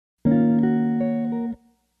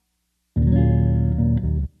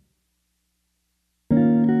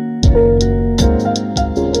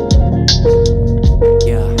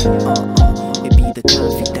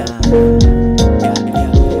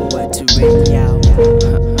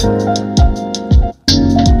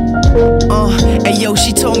Yo,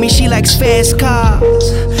 she told me she likes fast cars,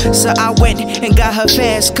 so I went and got her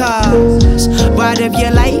fast cars. Ride of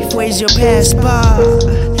your life, where's your passport?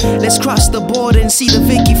 Let's cross the border and see the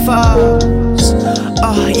Vicky Falls.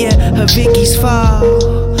 Oh yeah, her Vicky's fall.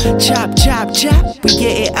 Chop, chop, chop, we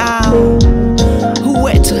get it out. Who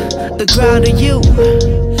wet the ground of you?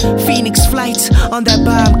 Phoenix flights on that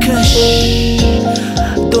bomb kush.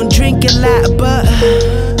 Don't drink a lot, but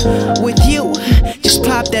with you, just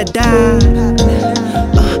pop that dime.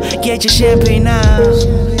 Get your champagne now,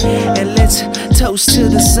 and let's toast to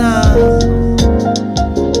the sun.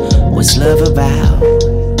 What's love about?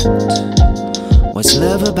 What's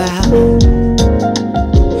love about?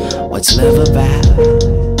 What's love about?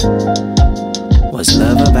 What's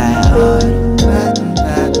love about?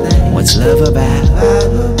 What's love about?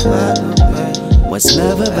 What's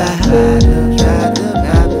love about?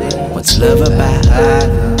 What's love about?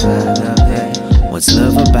 What's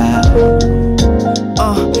love about?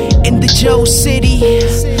 In the Joe City,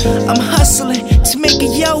 I'm hustling to make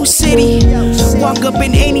it yo city. Walk up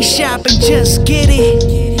in any shop and just get it.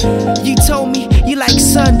 You told me you like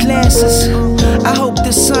sunglasses. I hope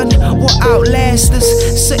the sun will outlast us,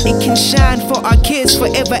 so it can shine for our kids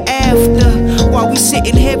forever after. While we sit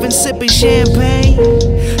in heaven sipping champagne,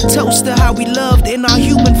 toast to how we loved in our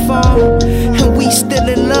human form, and we still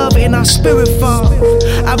in love in our spirit form.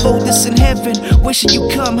 I wrote this in heaven, wishing you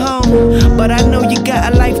come home, but I know you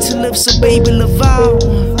got a life to live, so baby, live on,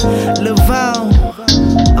 live on.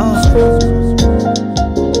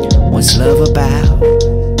 What's love about?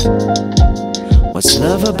 What's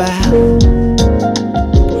love about?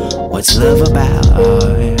 What's love about?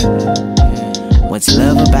 What's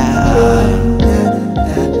love about?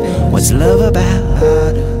 What's love about?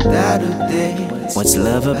 What's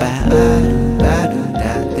love about?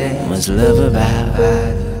 What's love about?